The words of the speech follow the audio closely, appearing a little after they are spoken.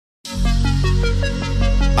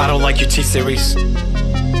I don't like your T-Series.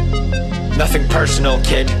 Nothing personal,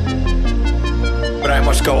 kid, but I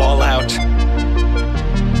must go all out.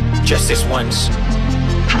 Just this once.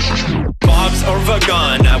 Bob's or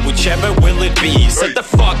Vagana, whichever will it be. Sit the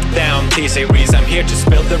fuck down, T-Series, I'm here to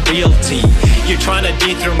spill the real tea. You're trying to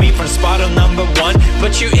dethrone me from spot on number one,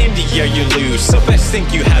 but you in the year you lose, so best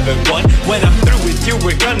think you haven't won. When I'm through with you,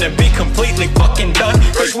 we're gonna be completely fucking done,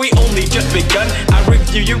 cause we only just begun. I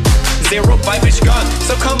review you, 0-5-ish gone.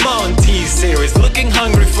 So come on, T-Series, looking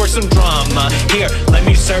hungry for some drama. Here, let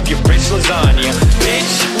me serve you rich lasagna.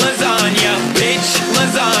 Bitch, lasagna, bitch,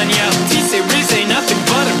 lasagna. T-Series ain't nothing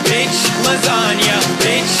but a bitch, lasagna,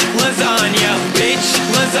 bitch, lasagna, bitch,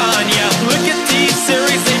 lasagna. Look at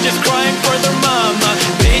T-Series, they just crying for their mama.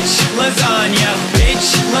 Bitch, lasagna,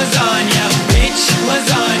 bitch, lasagna, bitch,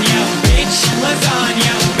 lasagna, bitch,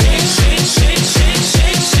 lasagna, bitch, bitch, bitch, bitch,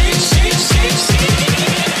 bitch, bitch, bitch,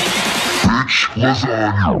 bitch,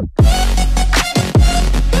 lasagna.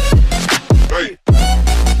 Hey.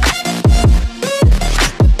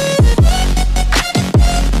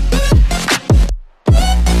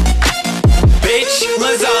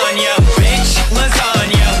 Lasagna, bitch,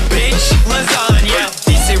 lasagna, bitch, lasagna.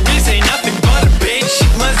 T-Series ain't nothing but a bitch,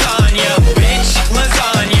 lasagna, bitch,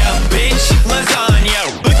 lasagna, bitch, lasagna.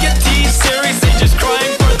 Look at T-Series, they just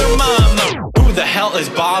crying for their mama. Who the hell is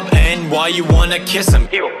Bob and why you wanna kiss him?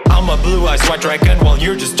 I'm a blue-eyed white dragon while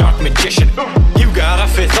you're just dark magician. You got a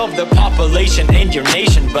fifth of the population in your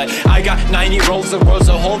nation, but I got 90 rolls of rows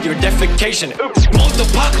to hold your defecation.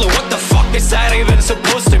 Multiple, what the fuck is that even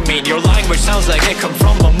supposed to mean? Your language sounds like it come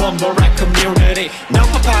from a mumble rap community. No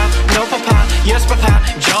papa, yes papa,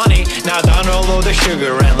 Johnny. Now down all the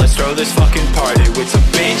sugar and let's throw this fucking party with some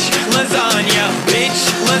bitch lasagna, bitch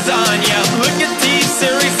lasagna. Look at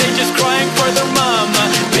T-Series, they just crying for their mama.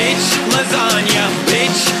 Bitch lasagna,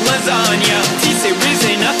 bitch lasagna. T-Series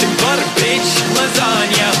ain't nothing but a bitch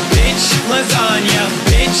lasagna, bitch lasagna,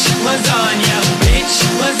 bitch lasagna, bitch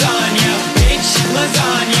lasagna, bitch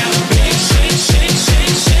lasagna, bitch, bitch, bitch,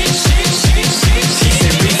 bitch, bitch, bitch, bitch, bitch.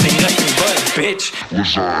 T-Series ain't nothing but a bitch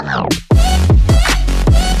lasagna.